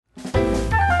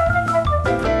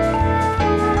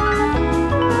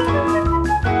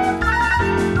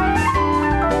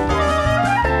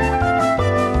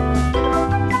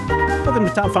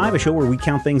to Top 5, a show where we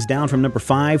count things down from number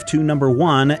 5 to number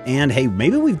 1. And hey,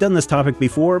 maybe we've done this topic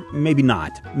before, maybe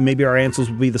not. Maybe our answers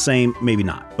will be the same, maybe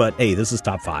not. But hey, this is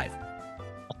Top 5.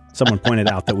 Someone pointed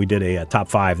out that we did a Top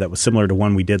 5 that was similar to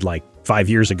one we did like 5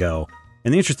 years ago.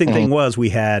 And the interesting thing was we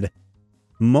had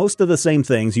most of the same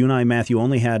things. You and I, Matthew,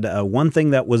 only had one thing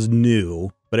that was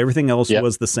new, but everything else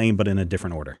was the same, but in a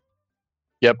different order.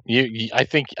 Yep. I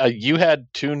think you had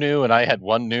 2 new and I had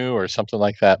 1 new or something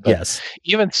like that. But yes.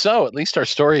 Even so, at least our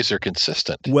stories are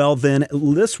consistent. Well, then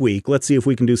this week, let's see if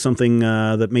we can do something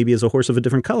that maybe is a horse of a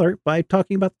different color by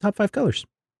talking about the top 5 colors.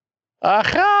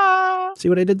 Aha! See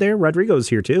what I did there? Rodrigo's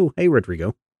here too. Hey,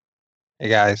 Rodrigo. Hey,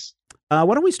 guys. Why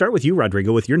don't we start with you,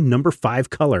 Rodrigo, with your number 5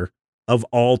 color of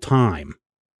all time?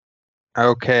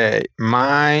 Okay.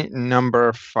 My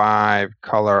number 5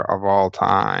 color of all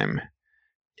time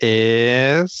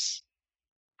is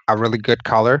a really good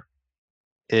color.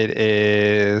 It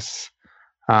is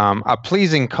a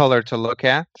pleasing color to look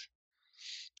at.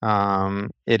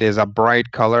 It is a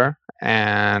bright color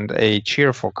and a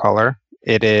cheerful color.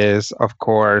 It is, of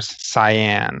course,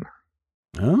 cyan.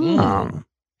 Oh.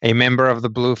 A member of the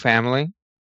blue family.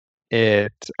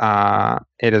 It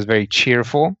is very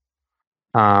cheerful.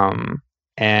 And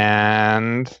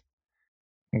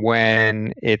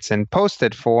when it's in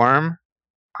posted form,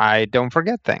 I don't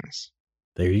forget things.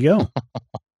 There you go.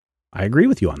 I agree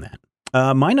with you on that.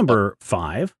 My number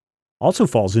 5 also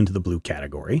falls into the blue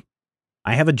category.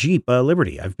 I have a Jeep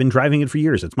Liberty. I've been driving it for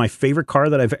years. It's my favorite car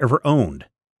that I've ever owned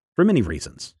for many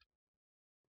reasons.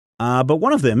 But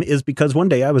one of them is because one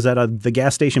day I was at the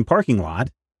gas station parking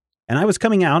lot and I was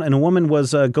coming out and a woman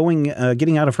was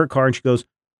getting out of her car and she goes,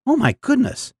 "Oh my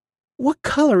goodness, what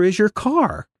color is your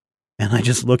car?" And I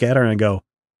just look at her and I go,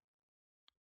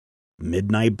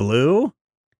 "Midnight blue?"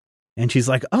 And she's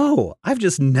like, "Oh, I've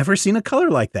just never seen a color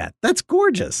like that. That's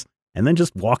gorgeous." And then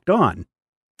just walked on.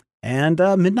 And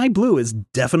midnight blue is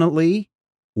definitely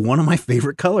one of my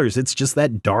favorite colors. It's just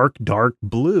that dark, dark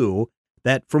blue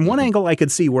that from one angle I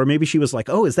could see where maybe she was like,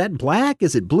 "Oh, is that black?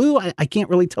 Is it blue?" I can't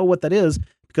really tell what that is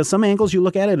because some angles you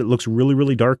look at it, it looks really,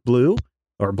 really dark blue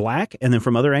or black. And then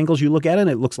from other angles you look at it,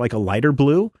 it looks like a lighter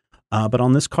blue. But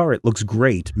on this car, it looks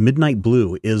great. Midnight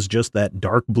blue is just that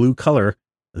dark blue color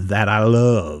that I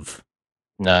love.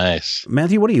 Nice.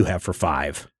 Matthew, what do you have for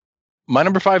 5? My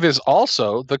number 5 is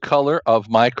also the color of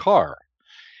my car.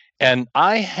 And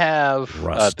I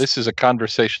have, this is a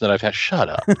conversation that I've had. Shut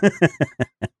up.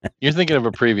 You're thinking of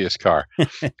a previous car.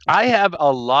 I have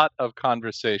a lot of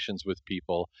conversations with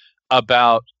people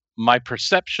about my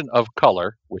perception of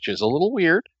color, which is a little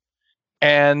weird,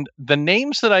 and the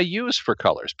names that I use for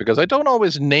colors, because I don't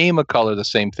always name a color the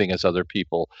same thing as other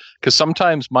people, because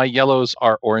sometimes my yellows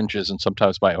are oranges and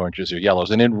sometimes my oranges are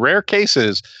yellows. And in rare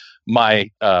cases,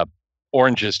 my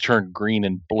oranges turn green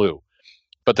and blue.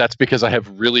 But that's because I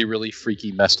have really, really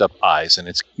freaky, messed up eyes. And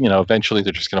it's, eventually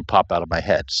they're just going to pop out of my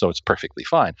head. So it's perfectly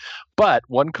fine. But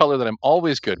one color that I'm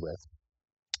always good with,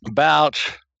 about,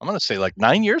 I'm going to say like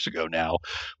 9 years ago now,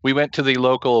 we went to the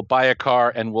local buy a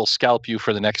car and we'll scalp you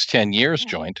for the next 10 years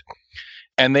joint.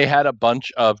 And they had a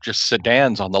bunch of just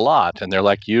sedans on the lot. And they're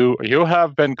like, you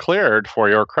have been cleared for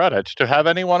your credit to have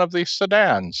any one of these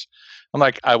sedans. I'm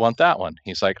like, I want that one.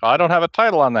 He's like, I don't have a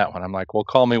title on that one. I'm like, well,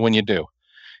 call me when you do.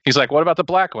 He's like, what about the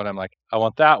black one? I'm like, I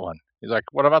want that one. He's like,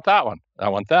 what about that one? I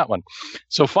want that one.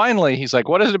 So finally, he's like,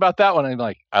 what is it about that one? And I'm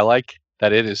like, I like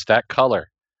that it is that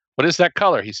color. What is that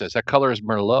color? He says, that color is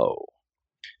Merlot.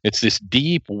 It's this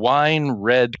deep wine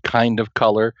red kind of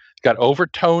color. It's got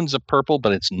overtones of purple,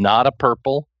 but it's not a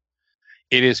purple.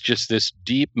 It is just this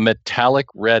deep metallic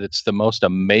red. It's the most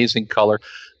amazing color.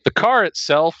 The car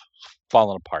itself,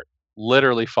 fallen apart,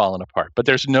 literally fallen apart. But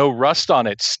there's no rust on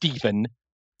it, Stephen.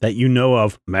 That you know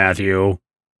of, Matthew.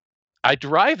 I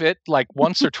drive it like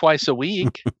once or twice a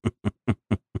week.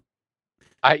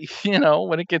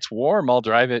 When it gets warm, I'll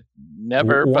drive it.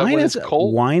 Never, but when it's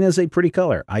cold. Wine is a pretty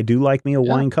color. I do like me a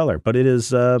wine color, but it is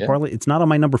partly. It's not on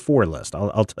my number 4 list.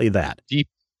 I'll tell you that.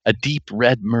 A deep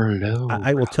red Merlot.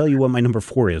 I will tell you what my number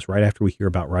 4 is right after we hear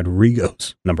about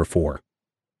Rodrigo's number 4.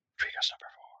 Rodrigo's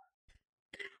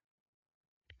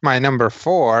number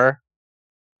 4.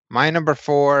 My number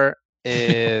 4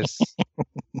 is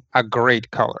a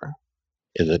great color.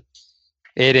 Is it?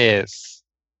 It is.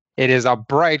 It is a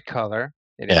bright color.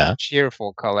 It is a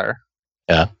cheerful color.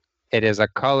 Yeah. It is a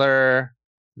color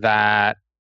that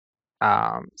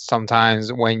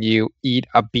sometimes when you eat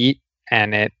a beet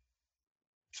and it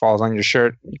falls on your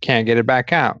shirt, you can't get it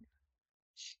back out.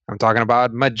 I'm talking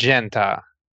about magenta.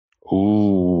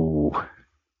 Ooh.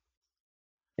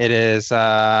 It is,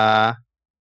 some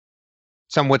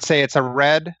would say it's a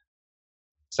red.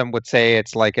 Some would say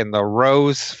it's like in the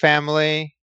rose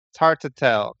family. It's hard to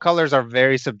tell. Colors are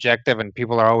very subjective, and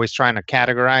people are always trying to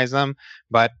categorize them.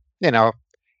 But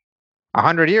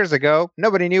 100 years ago,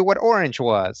 nobody knew what orange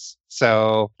was.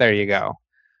 So there you go.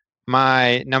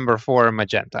 My number 4,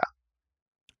 magenta.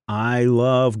 I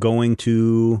love going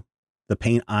to the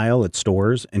paint aisle at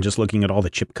stores and just looking at all the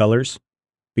chip colors,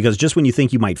 because just when you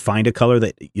think you might find a color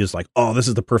that is like, oh, this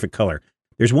is the perfect color,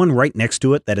 there's one right next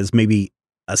to it that is maybe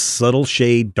a subtle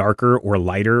shade darker or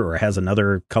lighter, or has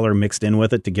another color mixed in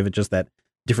with it to give it just that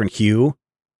different hue.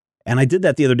 And I did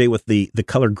that the other day with the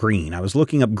color green. I was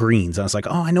looking up greens. I was like,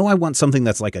 oh, I know I want something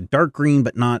that's like a dark green,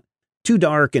 but not too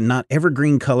dark, and not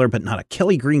evergreen color, but not a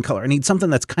Kelly green color. I need something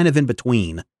that's kind of in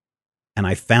between. And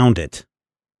I found it.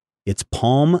 It's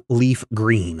palm leaf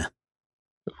green.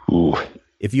 Ooh.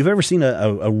 If you've ever seen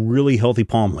a really healthy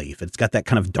palm leaf, it's got that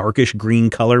kind of darkish green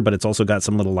color, but it's also got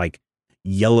some little like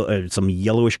yellow, some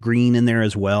yellowish green in there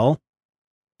as well.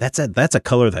 That's a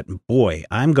color that, boy,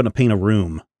 I'm going to paint a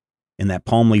room in that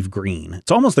palm leaf green.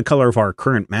 It's almost the color of our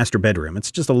current master bedroom.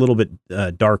 It's just a little bit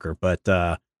darker, but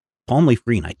palm leaf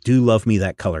green, I do love me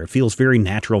that color. It feels very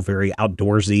natural, very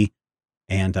outdoorsy.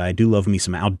 And I do love me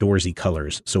some outdoorsy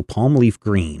colors. So palm leaf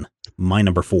green, my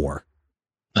number 4.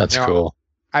 That's cool.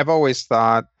 I've always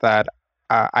thought that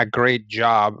a great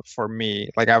job for me,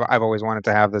 like I've always wanted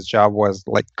to have this job, was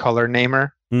like color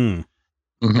namer.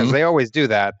 Because they always do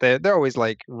that. They're always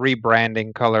like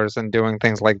rebranding colors and doing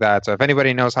things like that. So if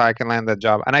anybody knows how I can land that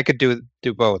job, and I could do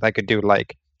both. I could do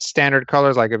like standard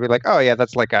colors. I could be like, oh yeah,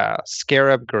 that's like a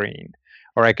scarab green.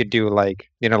 Or I could do like,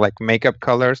 like makeup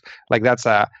colors. Like that's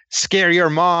a scare your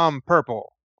mom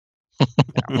purple.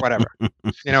 Whatever.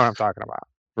 You know what I'm talking about.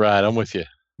 Right. I'm with you.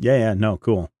 Yeah. No,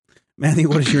 cool. Matthew,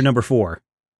 what is your number 4?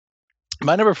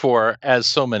 My number 4, as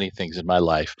so many things in my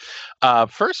life,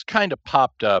 first kind of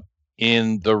popped up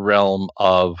in the realm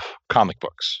of comic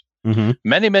books. Mm-hmm.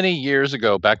 Many, many years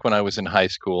ago, back when I was in high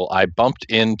school, I bumped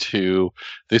into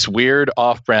this weird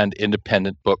off-brand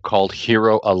independent book called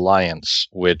Hero Alliance,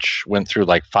 which went through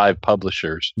like 5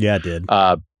 publishers. Yeah, it did.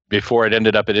 Before it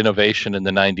ended up at Innovation in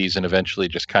the 90s and eventually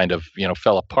just kind of,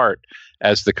 fell apart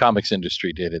as the comics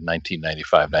industry did in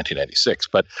 1995, 1996.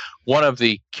 But one of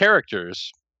the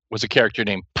characters was a character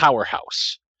named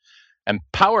Powerhouse. And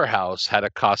Powerhouse had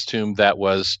a costume that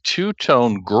was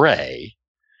two-tone gray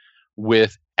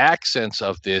with accents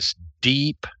of this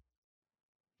deep,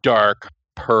 dark,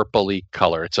 purpley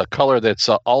color. It's a color that's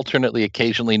alternately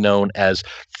occasionally known as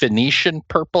Phoenician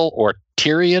purple or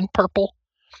Tyrian purple.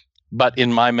 But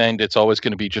in my mind, it's always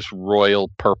going to be just royal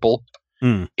purple.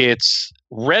 It's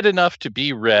red enough to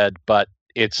be red, but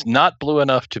it's not blue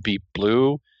enough to be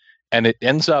blue. And it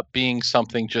ends up being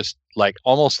something just like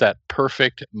almost that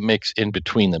perfect mix in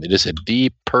between them. It is a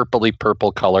deep purpley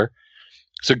purple color.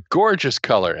 It's a gorgeous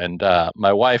color, and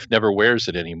my wife never wears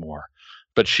it anymore.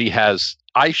 But she has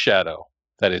eyeshadow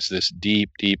that is this deep,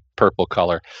 deep purple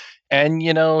color. And,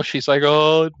 she's like,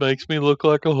 oh, it makes me look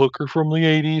like a hooker from the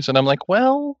 80s. And I'm like,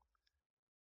 well,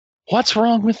 what's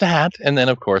wrong with that? And then,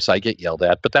 of course, I get yelled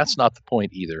at. But that's not the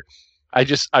point either.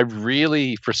 I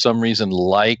really, for some reason,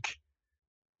 like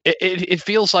it. It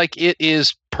feels like it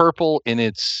is purple in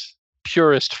its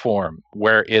purest form,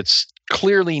 where it's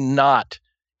clearly not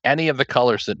any of the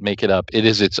colors that make it up. It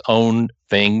is its own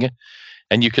thing.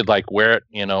 And you could like wear it,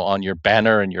 on your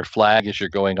banner and your flag as you're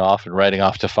going off and riding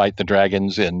off to fight the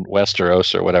dragons in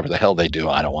Westeros or whatever the hell they do.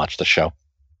 I don't watch the show.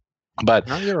 But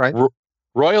no, you're right.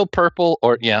 Royal purple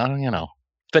or,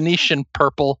 Phoenician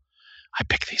purple. I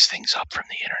pick these things up from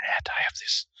the internet.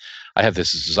 I have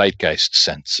this zeitgeist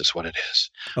sense is what it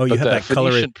is. Oh, you have that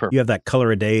color. You have that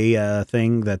color a day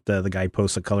thing that the guy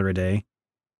posts a color a day.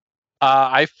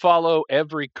 I follow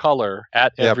every color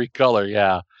at every color.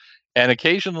 Yeah. And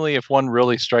occasionally, if one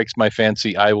really strikes my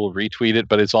fancy, I will retweet it,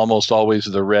 but it's almost always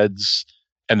the reds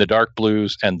and the dark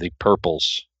blues and the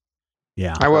purples.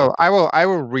 Yeah. I will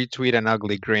retweet an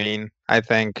ugly green. I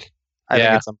think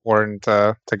it's important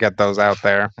to get those out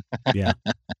there. Yeah.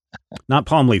 Not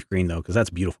palm leaf green though, because that's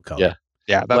a beautiful color. Yeah.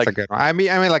 Yeah, that's a good one. I mean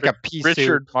like a pea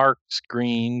Richard soup. Marx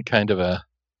green, kind of a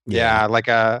like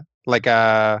a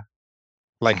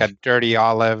dirty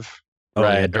olive. Oh,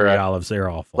 right, yeah, dirty olives, they're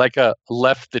awful. Like a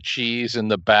left the cheese in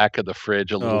the back of the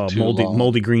fridge a little too long.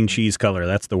 Moldy green cheese color.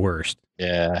 That's the worst.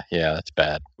 Yeah, that's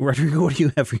bad. Rodrigo, what do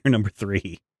you have for your number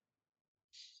 3?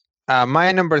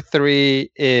 My number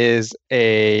 3 is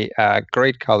a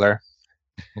great color.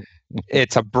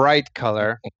 It's a bright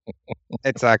color.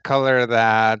 It's a color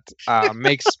that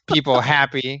makes people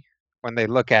happy when they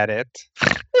look at it.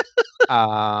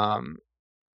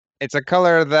 It's a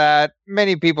color that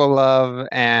many people love,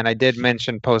 and I did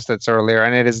mention Post-its earlier,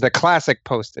 and it is the classic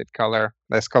Post-it color.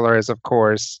 This color is, of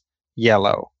course,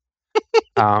 yellow.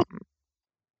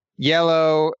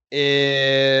 Yellow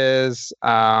is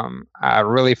a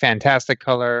really fantastic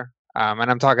color, and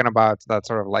I'm talking about that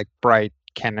sort of like bright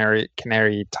canary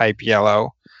type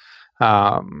yellow.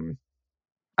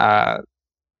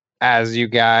 As you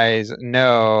guys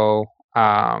know,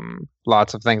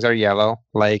 lots of things are yellow,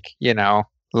 like,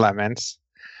 lemons.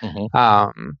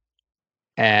 Mm-hmm.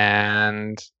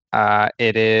 And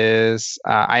it is,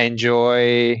 I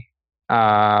enjoy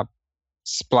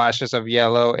splashes of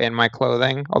yellow in my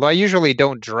clothing, although I usually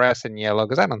don't dress in yellow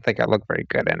because I don't think I look very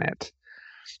good in it.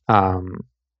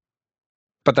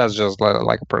 But that's just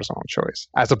like a personal choice,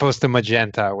 as opposed to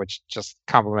magenta, which just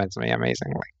compliments me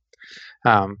amazingly.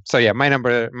 So yeah, my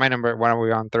number, what are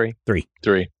we on? Three.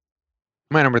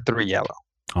 My number 3, yellow.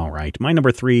 All right. My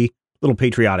number 3, little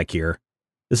patriotic here.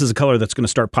 This is a color that's going to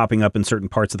start popping up in certain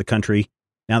parts of the country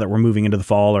now that we're moving into the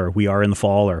fall, or we are in the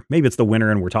fall, or maybe it's the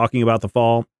winter and we're talking about the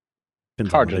fall.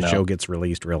 Depends on when the show gets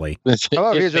released, really.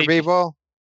 Hello, future people.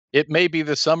 It may be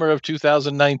the summer of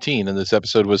 2019, and this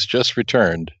episode was just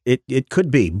returned. It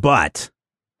could be, but...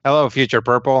 Hello, future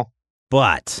purple.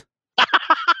 But...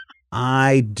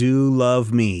 I do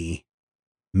love me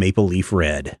maple leaf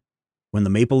red. When the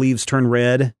maple leaves turn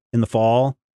red in the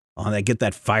fall, they get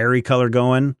that fiery color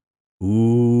going.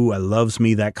 Ooh, I loves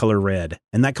me that color red.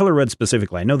 And that color red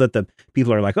specifically. I know that the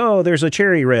people are like, oh, there's a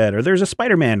cherry red, or there's a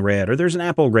Spider-Man red, or there's an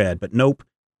apple red. But nope,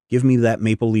 give me that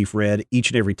maple leaf red each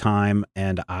and every time,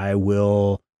 and I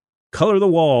will color the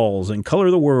walls and color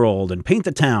the world and paint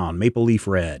the town maple leaf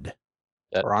red.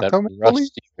 That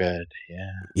rusty red,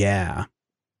 yeah. Yeah.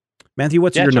 Matthew,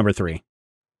 what's your number 3?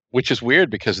 Which is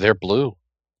weird because they're blue.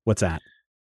 What's that?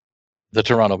 The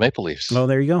Toronto Maple Leafs. Oh,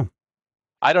 there you go.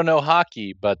 I don't know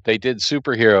hockey, but they did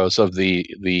superheroes of the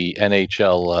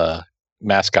circa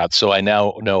mascots, so I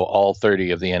now know all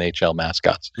 30 of the NHL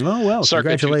mascots. Oh, well,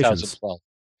 congratulations.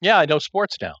 Yeah, I know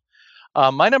sports now.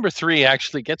 My number 3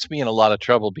 actually gets me in a lot of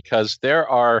trouble because there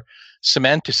are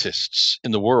semanticists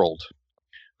in the world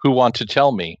who want to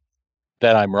tell me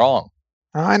that I'm wrong.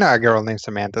 Oh, I know a girl named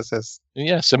Semanticist.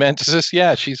 Yeah, Semanticist.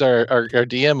 Yeah, she's our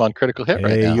DM on Critical Hit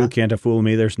right now. You can't fool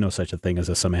me. There's no such a thing as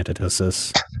a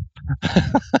Semanticist.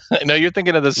 No, you're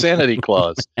thinking of the sanity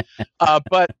clause.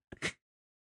 But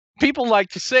people like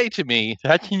to say to me,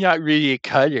 that's not really a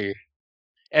color.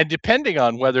 And depending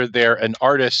on whether they're an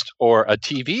artist or a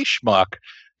TV schmuck,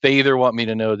 they either want me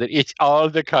to know that it's all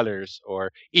the colors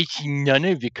or it's none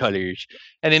of the colors.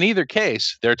 And in either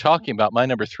case, they're talking about my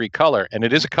number 3 color. And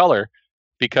it is a color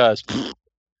because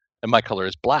and my color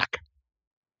is black.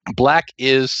 Black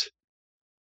is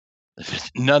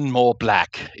none more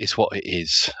black is what it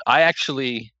is. I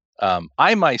actually,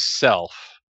 I myself.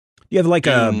 You have like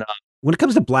when it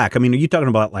comes to black, I mean, are you talking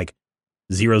about like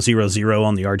 000 on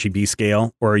the RGB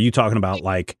scale? Or are you talking about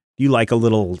like, do you like a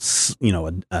little,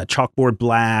 a chalkboard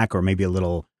black or maybe a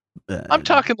little? I'm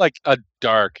talking like a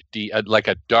dark, like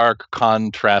a dark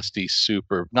contrasty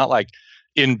super, not like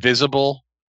invisible.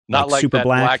 Not like super that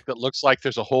black that looks like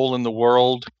there's a hole in the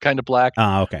world kind of black.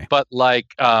 Oh, okay. But like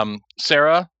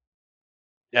Sarah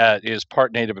is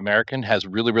part Native American, has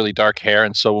really, really dark hair.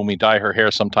 And so when we dye her hair,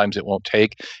 sometimes it won't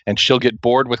take. And she'll get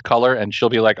bored with color and she'll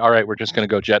be like, all right, we're just going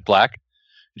to go jet black.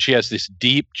 And she has this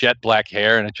deep jet black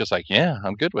hair. And it's just like, yeah,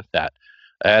 I'm good with that.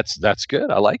 That's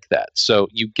good. I like that. So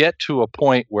you get to a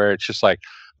point where it's just like,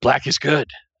 black is good.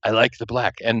 I like the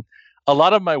black. And a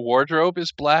lot of my wardrobe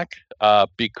is black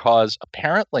because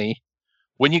apparently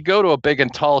when you go to a big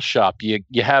and tall shop, you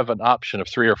have an option of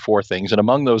 3 or 4 things. And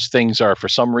among those things are, for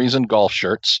some reason, golf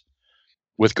shirts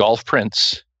with golf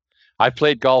prints. I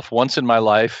played golf once in my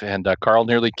life, and Carl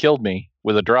nearly killed me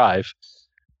with a drive.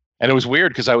 And it was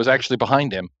weird because I was actually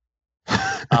behind him.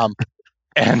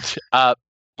 And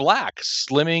black,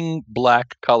 slimming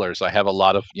black colors. I have a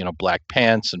lot of, black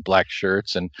pants and black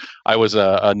shirts. And I was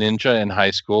a ninja in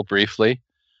high school briefly.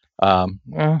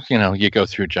 You go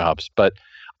through jobs. But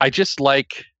I just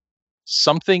like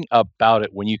something about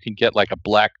it when you can get like a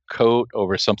black coat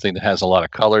over something that has a lot of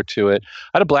color to it.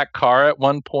 I had a black car at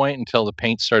one point until the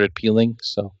paint started peeling.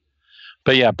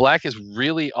 But yeah, black is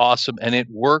really awesome and it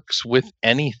works with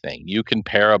anything. You can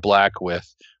pair a black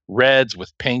with reds,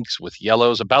 with pinks, with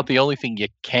yellows. About the only thing you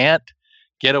can't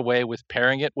get away with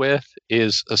pairing it with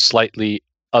is a slightly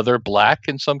other black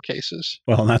in some cases.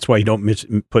 Well, and that's why you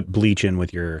don't put bleach in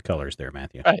with your colors there,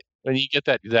 Matthew. Right. When you get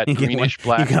that greenish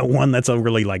black. You got one that's a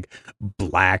really like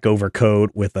black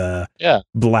overcoat with a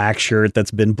black shirt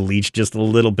that's been bleached just a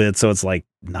little bit. So it's like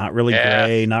not really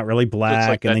gray, not really black.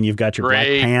 Like and then you've got your black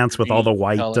pants with all the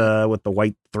white, with the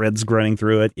white threads running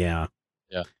through it. Yeah.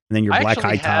 Yeah. And then your black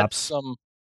high tops.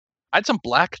 I had some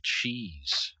black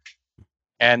cheese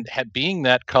and being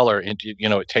that color,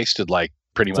 it tasted like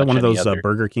pretty much one of those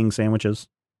Burger King sandwiches.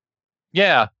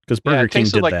 Yeah, because Burger King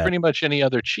tasted did like that. Pretty much any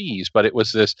other cheese, but it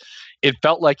was this. It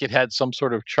felt like it had some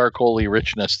sort of charcoaly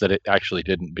richness that it actually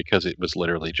didn't, because it was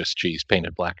literally just cheese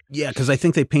painted black. Yeah, because I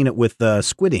think they paint it with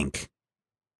squid ink.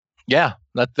 Yeah,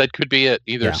 that could be it.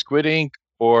 Either squid ink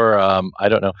or I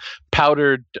don't know,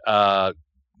 powdered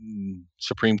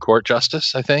Supreme Court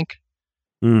justice. I think.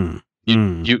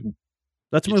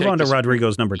 Let's move on to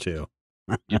Rodrigo's number 2.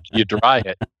 You dry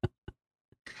it.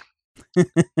 Then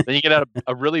you get out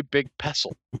a really big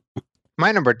pestle.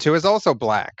 My number 2 is also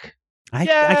black. I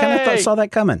kind of saw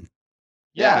that coming.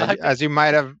 Yeah, as you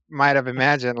might have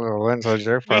imagined, little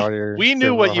insider for all your. We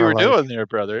knew what you were doing there,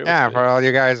 brother. For all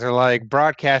you guys who are like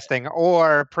broadcasting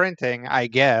or printing, I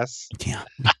guess. Yeah.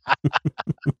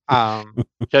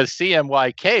 Because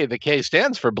CMYK, the K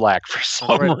stands for black for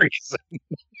some reason.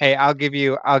 Hey, I'll give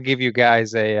you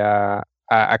guys a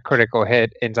critical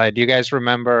hit inside. Do you guys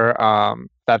remember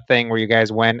that thing where you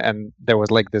guys went and there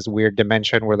was like this weird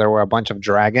dimension where there were a bunch of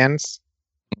dragons?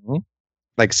 Mm-hmm.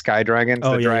 Like sky dragons.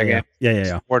 Oh,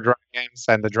 yeah. 4 dragons,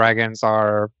 and the dragons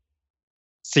are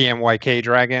CMYK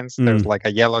dragons. There's like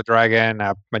a yellow dragon,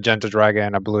 a magenta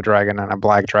dragon, a blue dragon, and a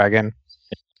black dragon.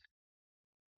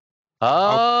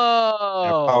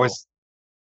 Oh.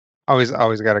 Always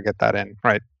got to get that in,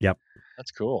 right? Yep.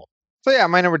 That's cool. So yeah,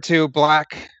 my number 2,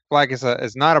 black. Black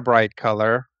is not a bright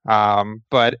color,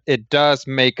 but it does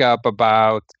make up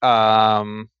about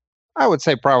I would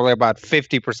say probably about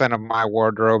 50% of my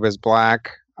wardrobe is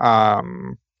black.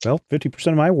 Well, 50%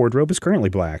 of my wardrobe is currently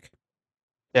black.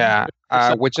 Yeah,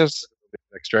 which is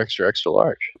extra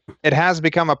large. It has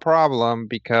become a problem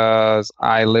because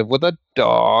I live with a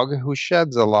dog who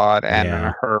sheds a lot,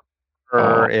 and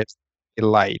her it's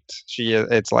light.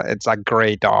 It's a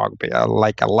gray dog,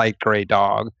 like a light gray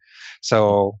dog.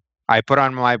 So I put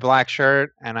on my black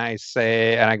shirt and I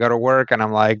go to work and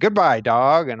I'm like, goodbye,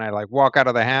 dog. And I like walk out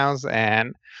of the house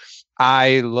and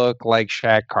I look like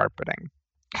shag carpeting.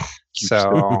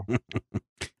 So I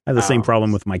have the same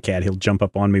problem with my cat. He'll jump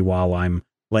up on me while I'm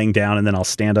laying down, and then I'll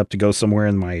stand up to go somewhere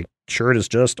and my shirt is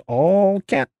just all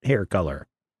cat hair color.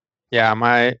 Yeah,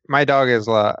 my dog is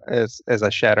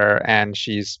a shedder, and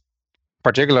she's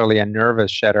particularly a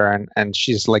nervous shedder, and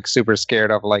she's like super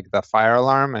scared of like the fire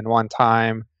alarm. And one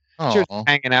time she was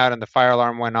hanging out and the fire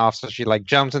alarm went off, so she like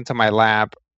jumps into my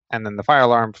lap, and then the fire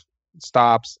alarm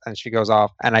stops and she goes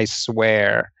off, and I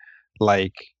swear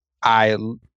like I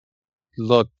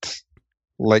looked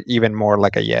like even more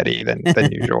like a Yeti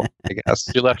than usual, I guess.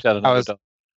 You left out another dog.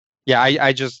 Yeah,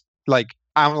 I just like,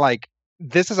 I'm like,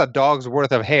 this is a dog's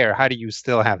worth of hair. How do you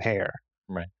still have hair?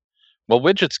 Right. Well,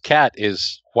 Widget's cat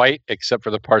is white except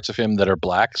for the parts of him that are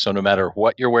black. So no matter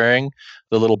what you're wearing,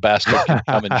 the little bastard can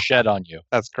come and shed on you.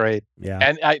 That's great. Yeah.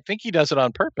 And I think he does it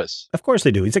on purpose. Of course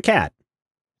they do. He's a cat.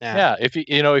 Yeah.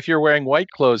 If you're wearing white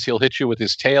clothes, he'll hit you with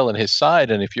his tail and his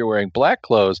side. And if you're wearing black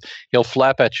clothes, he'll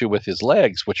flap at you with his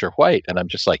legs, which are white. And I'm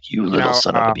just like, you little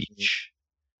son of a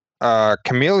bitch.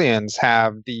 Chameleons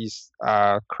have these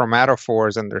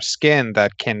chromatophores in their skin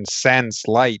that can sense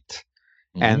light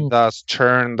and thus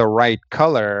turn the right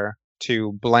color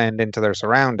to blend into their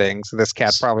surroundings. This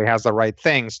cat probably has the right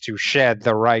things to shed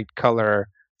the right color.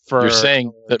 You're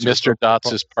saying that Mr.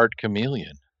 Dots is part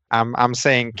chameleon. I'm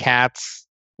saying cats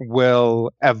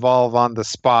will evolve on the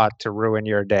spot to ruin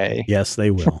your day. Yes, they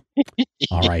will.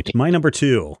 All right. My number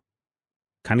 2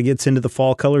 kind of gets into the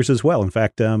fall colors as well. In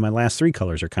fact, my last 3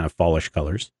 colors are kind of fallish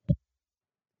colors.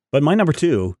 But my number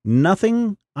 2,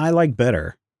 nothing I like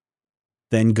better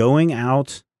than going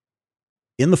out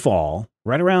in the fall,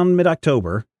 right around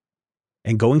mid-October,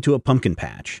 and going to a pumpkin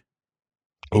patch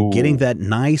and getting that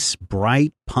nice,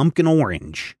 bright pumpkin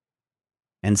orange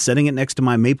and setting it next to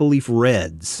my maple leaf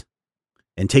reds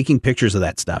and taking pictures of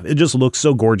that stuff. It just looks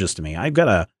so gorgeous to me. I've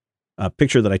got a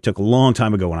picture that I took a long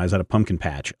time ago when I was at a pumpkin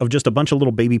patch of just a bunch of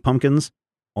little baby pumpkins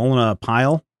all in a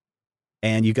pile.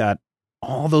 And you got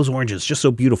all those oranges, just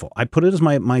so beautiful. I put it as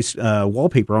my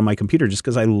wallpaper on my computer just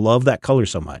because I love that color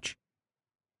so much.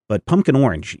 But pumpkin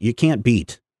orange, you can't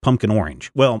beat pumpkin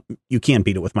orange. Well, you can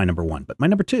beat it with my number 1, but my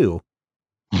number 2,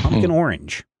 pumpkin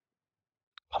orange.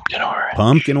 Pumpkin orange.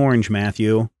 Pumpkin orange,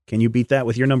 Matthew. Can you beat that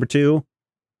with your number 2?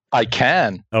 I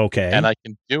can. Okay. And I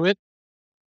can do it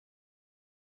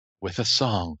with a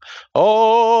song.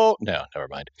 Oh, no, never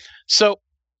mind. So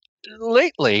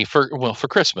lately, for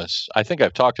Christmas, I think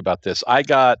I've talked about this. I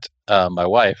got my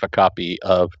wife a copy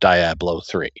of Diablo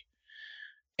 3.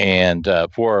 And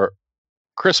for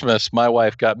Christmas, my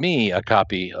wife got me a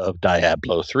copy of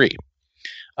Diablo 3.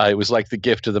 It was like the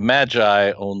gift of the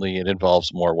Magi, only it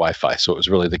involves more Wi-Fi. So it was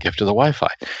really the gift of the Wi-Fi.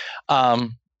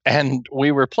 And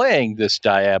we were playing this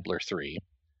Diablo 3.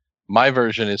 My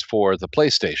version is for the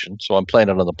PlayStation, so I'm playing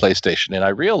it on the PlayStation. And I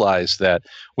realized that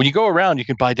when you go around, you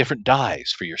can buy different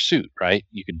dyes for your suit, right?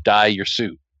 You can dye your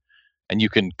suit, and you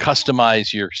can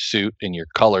customize your suit and your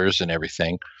colors and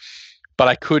everything. But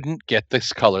I couldn't get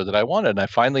this color that I wanted. And I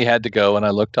finally had to go, and I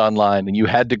looked online, and you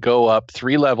had to go up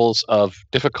 3 levels of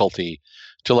difficulty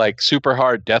to like super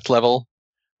hard death level,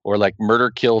 or like murder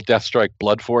kill death strike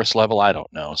blood force level. I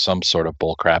don't know, some sort of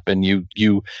bullcrap. And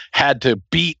you had to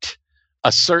beat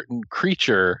a certain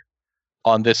creature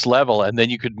on this level, and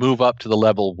then you could move up to the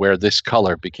level where this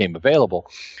color became available.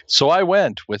 So I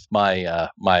went with my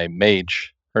my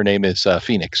mage. Her name is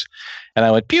Phoenix, and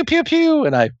I went pew pew pew,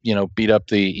 and I beat up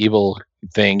the evil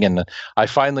thing. And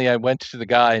I went to the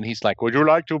guy, and he's like, "Would you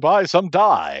like to buy some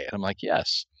dye?" And I'm like,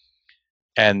 "Yes."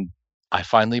 And I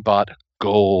finally bought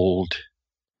gold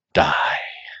dye.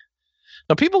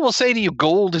 Now, people will say to you,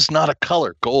 gold is not a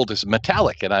color. Gold is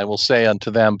metallic. And I will say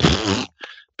unto them,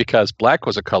 because black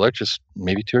was a color just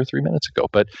maybe 2 or 3 minutes ago.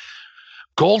 But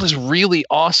gold is really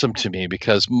awesome to me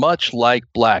because much like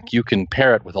black, you can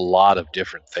pair it with a lot of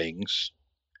different things.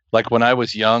 Like when I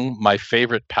was young, my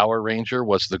favorite Power Ranger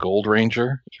was the Gold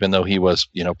Ranger, even though he was,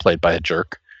 played by a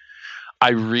jerk. I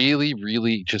really,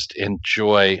 really just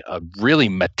enjoy a really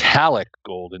metallic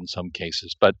gold in some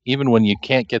cases. But even when you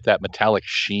can't get that metallic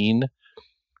sheen,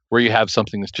 where you have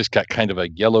something that's just got kind of a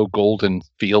yellow golden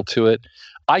feel to it,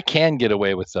 I can get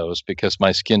away with those because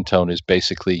my skin tone is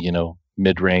basically,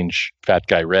 mid-range fat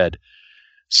guy red.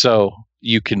 So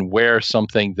you can wear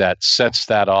something that sets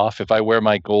that off. If I wear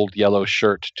my gold yellow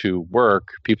shirt to work,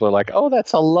 people are like, "Oh,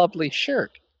 that's a lovely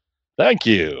shirt. Thank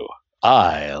you.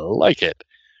 I like it."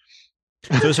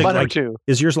 So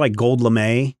is yours like gold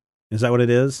lame? Is that what it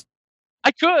is?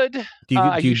 I could.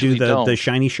 Do you do the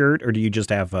shiny shirt, or do you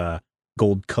just have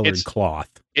gold colored cloth?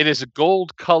 It is a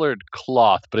gold colored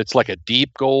cloth, but it's like a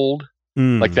deep gold,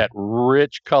 like that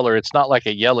rich color. It's not like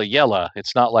a yellow.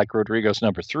 It's not like Rodrigo's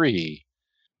number 3.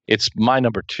 It's my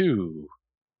number 2.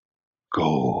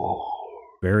 Gold.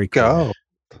 Very cool.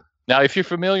 Now, if you're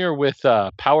familiar with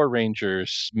Power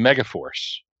Rangers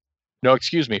Megaforce,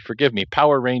 forgive me,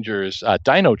 Power Rangers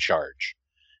Dino Charge,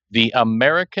 the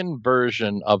American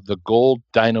version of the gold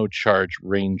Dino Charge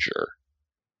Ranger,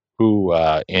 who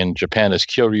in Japan is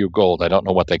Kyoryu Gold. I don't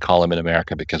know what they call him in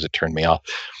America because it turned me off.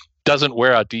 Doesn't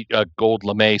wear a gold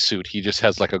lame suit. He just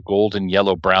has like a golden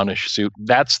yellow brownish suit.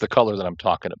 That's the color that I'm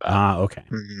talking about. Okay.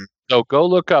 Mm-hmm. So go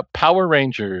look up Power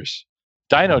Rangers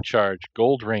Dino Charge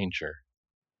Gold Ranger.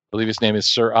 I believe his name is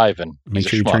Sir Ivan. Make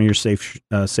sure you turn your safe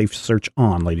search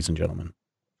on, ladies and gentlemen.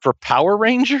 For Power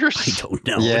Rangers? I don't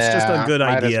know. Yeah, it's just a good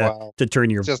idea to turn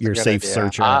your safe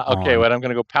search on. Okay, well, I'm going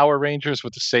to go Power Rangers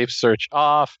with the safe search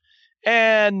off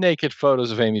and naked photos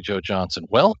of Amy Jo Johnson.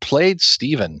 Well played,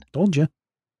 Stephen. Told you.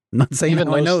 I'm not saying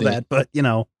I know that, but,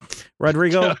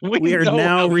 Rodrigo, we are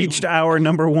now reached our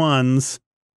number ones.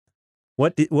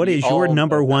 What is your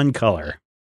number 1 color?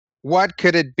 What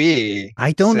could it be?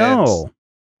 I don't know.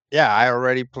 Yeah, I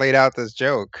already played out this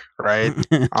joke, right?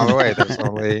 All the way.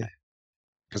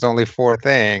 There's only 4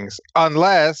 things,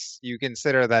 unless you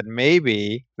consider that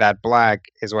maybe that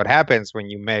black is what happens when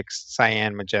you mix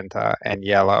cyan, magenta, and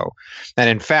yellow. And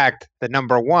in fact, the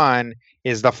number 1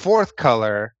 is the 4th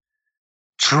color,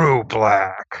 true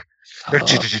black.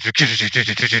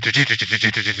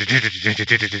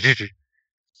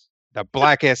 The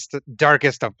blackest,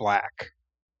 darkest of black.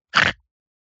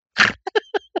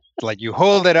 Like you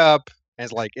hold it up, and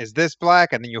it's like, is this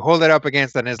black? And then you hold it up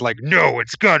against it, and it's like, no,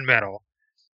 it's gunmetal.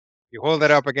 You hold it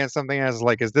up against something else,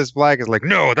 like, is this black? It's like,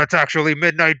 no, that's actually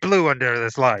midnight blue under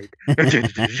this light. It's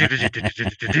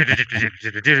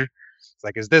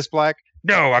like, is this black?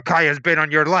 No, Akaya's been on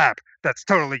your lap. That's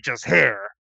totally just hair.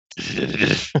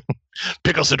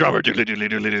 Pickles the drummer.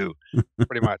 Doodly-doodly-doodly-doo.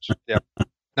 Pretty much. Yep.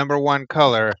 Number 1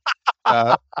 color.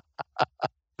 That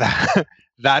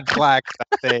black.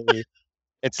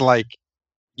 It's like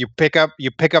you pick up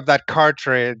that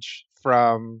cartridge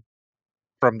from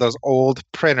those old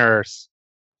printers,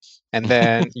 and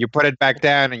then you put it back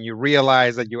down, and you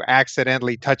realize that you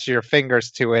accidentally touch your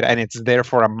fingers to it, and it's there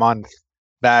for a month.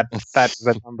 That's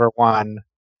the number 1.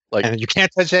 And you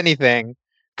can't touch anything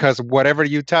because whatever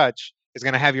you touch is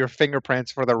going to have your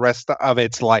fingerprints for the rest of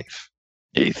its life.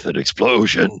 Ethan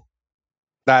explosion.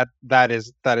 That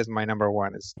is my number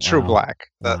one. Is True Black,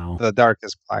 the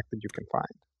darkest black that you can find.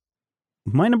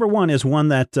 My number one is one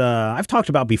that I've talked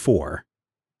about before,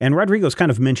 and Rodrigo's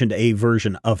kind of mentioned a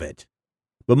version of it,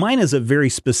 but mine is a very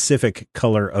specific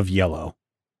color of yellow.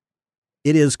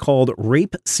 It is called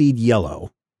rapeseed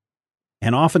yellow,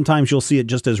 and oftentimes you'll see it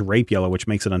just as rape yellow, which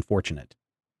makes it unfortunate.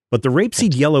 But the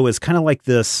rapeseed yellow is kind of like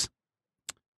this.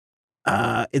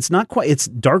 It's not quite. It's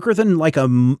darker than like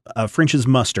a French's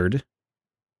mustard.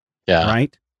 Yeah.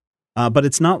 Right. But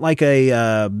it's not like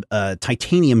a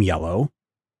titanium yellow.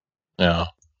 Yeah.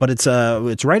 But it's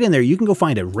right in there. You can go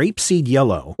find it. Rapeseed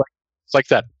yellow. It's like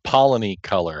that pollen-y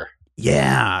color.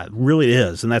 Yeah, it really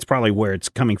is, and that's probably where it's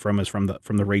coming from. Is from the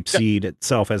rapeseed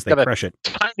itself as they crush it.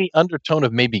 Tiny undertone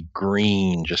of maybe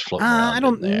green just floating around. I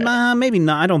don't. Maybe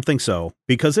not. I don't think so,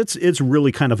 because it's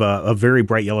really kind of a very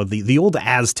bright yellow. The old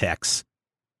Aztecs,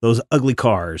 those ugly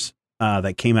cars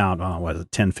that came out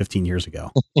 10-15 years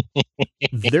ago.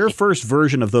 Their first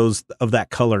version of that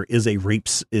color is a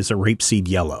rapeseed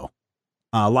yellow.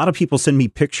 A lot of people send me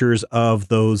pictures of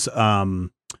those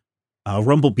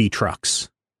Rumblebee trucks.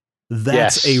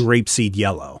 That's a rapeseed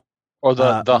yellow. Or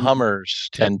the Hummers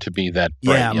tend to be that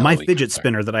bright yellow. Yeah, my fidget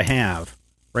spinner that I have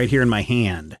right here in my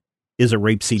hand is a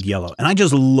rapeseed yellow. And I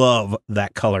just love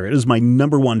that color. It is my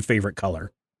number one favorite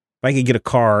color. If I could get a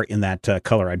car in that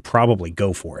color, I'd probably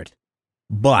go for it.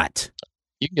 But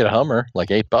you can get a Hummer, like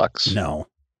 $8. No,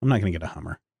 I'm not going to get a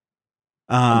Hummer.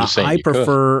 I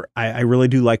prefer, I really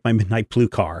do like my Midnight Blue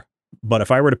car. But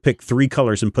if I were to pick three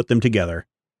colors and put them together,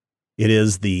 it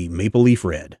is the Maple Leaf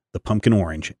Red, the Pumpkin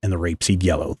Orange, and the Rapeseed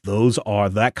Yellow.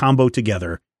 That combo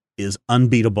together is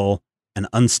unbeatable and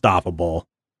unstoppable.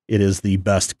 It is the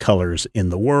best colors in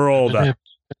the world.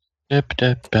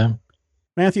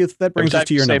 Matthew, that brings us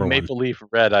to your number one. Maple Leaf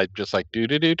Red, I just like do.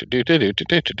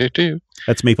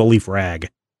 That's Maple Leaf Rag.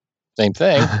 Same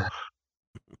thing.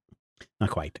 Not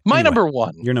quite. My number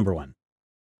one. Your number one.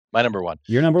 My number one.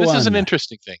 Your number one. This is an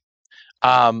interesting thing.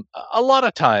 A lot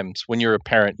of times when you're a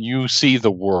parent, you see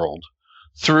the world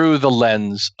through the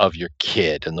lens of your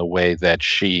kid and the way that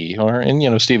she, or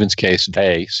in Stephen's case,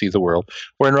 they see the world.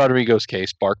 Or in Rodrigo's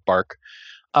case, bark, bark.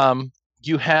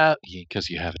 You have, because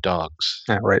you have dogs.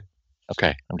 Yeah, right.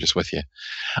 Okay, I'm just with you.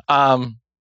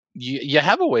 You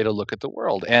have a way to look at the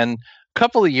world. And a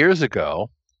couple of years ago,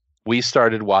 we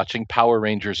started watching Power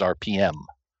Rangers RPM.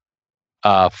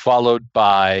 Followed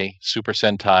by Super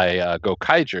Sentai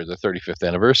Gokaiger, the 35th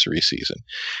anniversary season.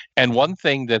 And one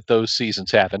thing that those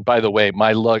seasons have, and by the way,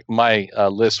 my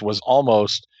list was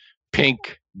almost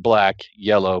pink, black,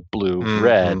 yellow, blue,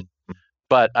 red,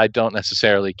 but I don't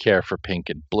necessarily care for pink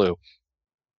and blue.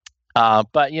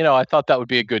 But, I thought that would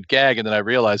be a good gag, and then I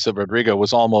realized that Rodrigo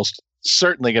was almost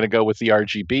certainly going to go with the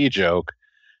RGB joke.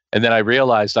 And then I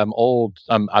realized I'm old,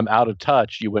 I'm out of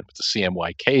touch. You went with the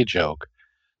CMYK joke.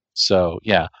 So,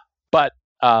 yeah. But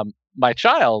my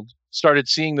child started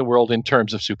seeing the world in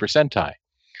terms of Super Sentai.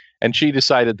 And she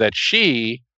decided that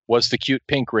she was the cute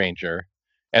pink ranger,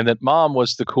 and that mom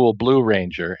was the cool blue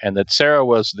ranger, and that Sarah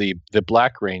was the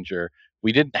black ranger.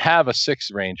 We didn't have a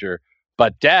sixth ranger,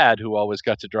 but dad, who always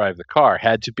got to drive the car,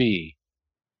 had to be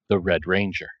the red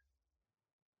ranger.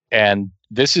 And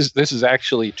this is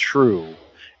actually true.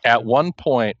 At one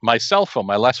point, my cell phone,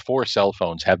 my last 4 cell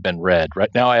phones have been red. Right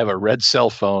now I have a red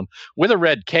cell phone with a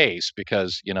red case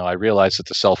because, I realized that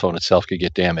the cell phone itself could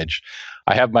get damaged.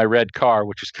 I have my red car,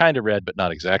 which is kind of red, but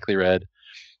not exactly red.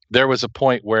 There was a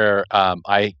point where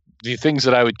the things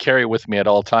that I would carry with me at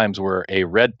all times were a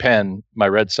red pen, my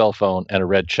red cell phone, and a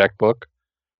red checkbook.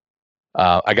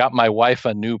 I got my wife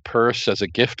a new purse as a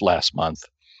gift last month.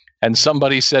 And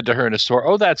somebody said to her in a store,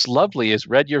 "Oh, that's lovely. Is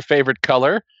red your favorite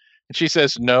color?" And she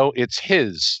says, "No, it's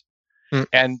his."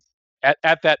 And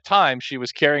at that time, she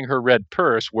was carrying her red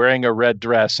purse, wearing a red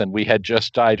dress, and we had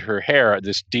just dyed her hair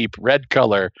this deep red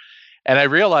color. And I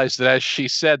realized that as she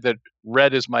said that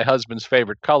red is my husband's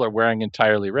favorite color, wearing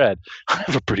entirely red, I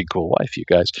have a pretty cool wife, you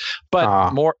guys.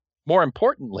 But more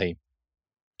importantly,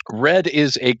 red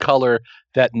is a color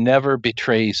that never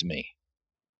betrays me.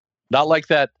 Not like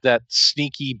that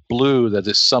sneaky blue that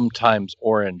is sometimes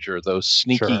orange, or those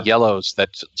sneaky yellows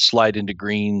that slide into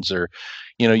greens, or,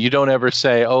 you don't ever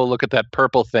say, "Oh, look at that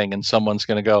purple thing," and someone's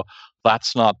going to go,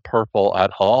 "That's not purple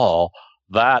at all.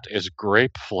 That is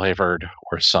grape flavored,"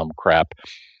 or some crap.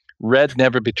 Red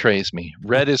never betrays me.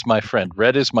 Red is my friend.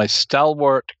 Red is my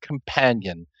stalwart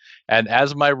companion. And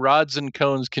as my rods and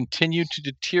cones continue to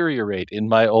deteriorate in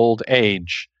my old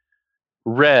age,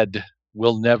 red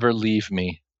will never leave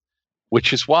me.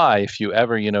 which is why if you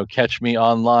ever, catch me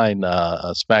online,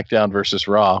 SmackDown versus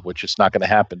Raw, which is not going to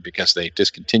happen because they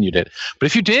discontinued it. But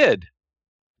if you did,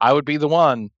 I would be the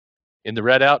one in the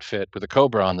red outfit with a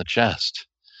cobra on the chest,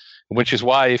 which is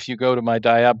why if you go to my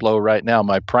Diablo right now,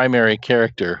 my primary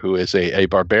character, who is a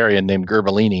barbarian named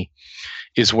Gerbellini,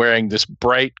 is wearing this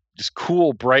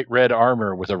cool, bright red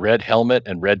armor with a red helmet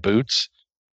and red boots.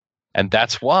 And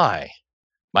that's why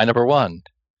my number one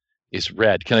is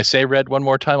red. Can I say red one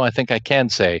more time? I think I can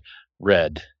say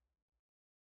red.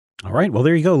 All right. Well,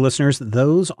 there you go, listeners.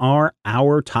 Those are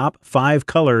our top 5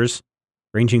 colors,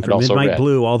 ranging from midnight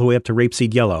blue all the way up to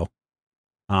rapeseed yellow.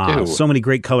 So many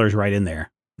great colors right in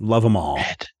there. Love them all.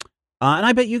 Red. And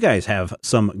I bet you guys have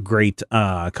some great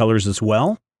colors as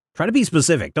well. Try to be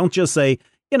specific. Don't just say,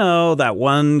 that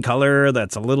one color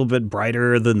that's a little bit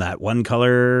brighter than that one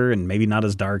color and maybe not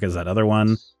as dark as that other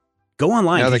one. Go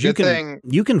online.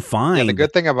 You can find. Yeah, the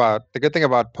good thing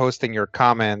about posting your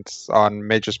comments on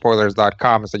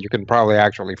majorspoilers.com is that you can probably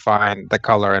actually find the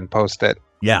color and post it.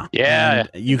 Yeah. Yeah.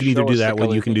 And you can either do that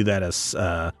you can do that as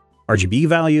RGB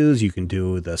values. You can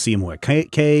do the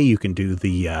CMYK. You can do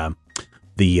the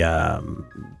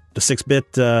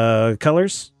 6-bit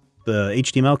colors, the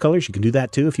HTML colors. You can do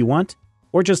that too if you want,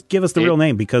 or just give us the real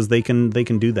name because they can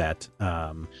do that.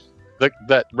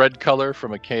 That red color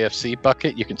from a KFC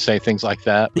bucket, you can say things like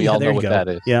that. We all know what that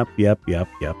is. Yep.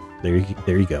 There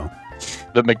you go.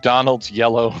 The McDonald's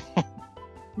yellow.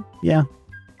 Yeah.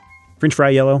 French fry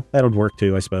yellow. That would work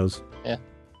too, I suppose. Yeah.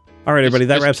 All right, everybody.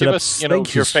 That wraps it up.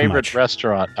 Thank you your favorite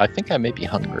restaurant. I think I may be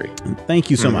hungry.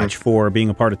 Thank you so much for being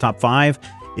a part of Top 5.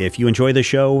 If you enjoy the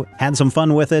show, had some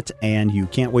fun with it, and you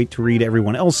can't wait to read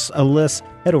everyone else's list,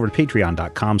 head over to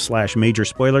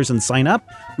patreon.com/majorspoilers and sign up.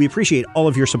 We appreciate all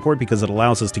of your support because it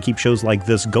allows us to keep shows like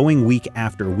this going week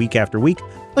after week after week.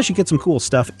 Plus, you get some cool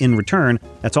stuff in return.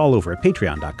 That's all over at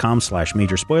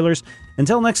patreon.com/majorspoilers.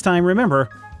 Until next time, remember,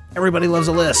 everybody loves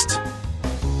a list.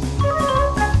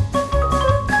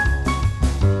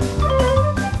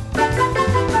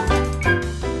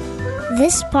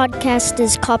 This podcast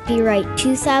is copyright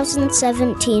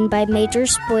 2017 by Major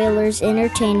Spoilers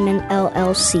Entertainment,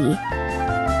 LLC.